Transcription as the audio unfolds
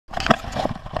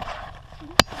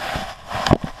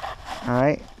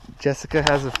Alright, Jessica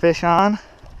has a fish on.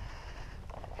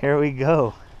 Here we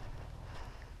go.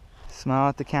 Smile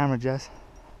at the camera, Jess.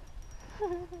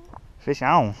 Fish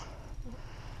on.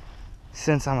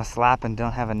 Since I'm a slap and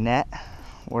don't have a net,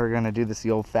 we're gonna do this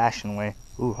the old-fashioned way.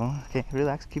 Ooh, huh? Okay,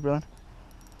 relax, keep reeling.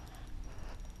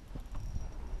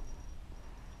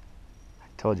 I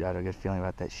told you I had a good feeling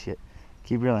about that shit.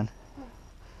 Keep reeling.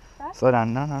 Slow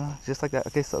down. No, no, no. Just like that.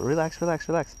 Okay, so relax, relax,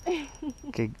 relax.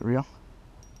 Okay, reel.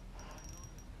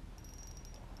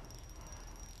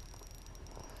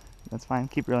 That's fine.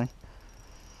 Keep reeling.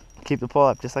 Keep the pull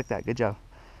up just like that. Good job.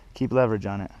 Keep leverage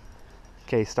on it.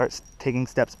 Okay, start taking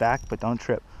steps back, but don't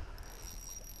trip.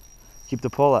 Keep the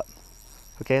pull up.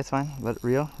 Okay, it's fine. Let it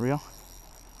reel, reel.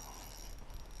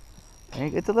 Hey,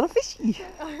 it's a little fishy.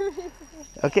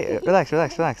 Okay, relax,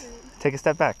 relax, relax. Take a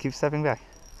step back. Keep stepping back.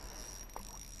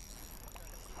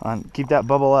 On, keep that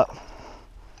bubble up.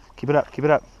 Keep it up, keep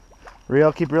it up.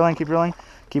 Reel, keep reeling, keep reeling.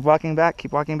 Keep walking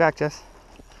back, Jess.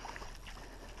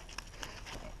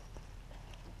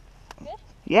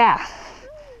 Yeah,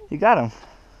 you got him.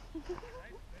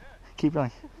 Keep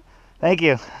reeling. Thank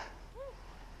you.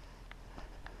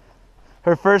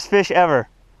 Her first fish ever.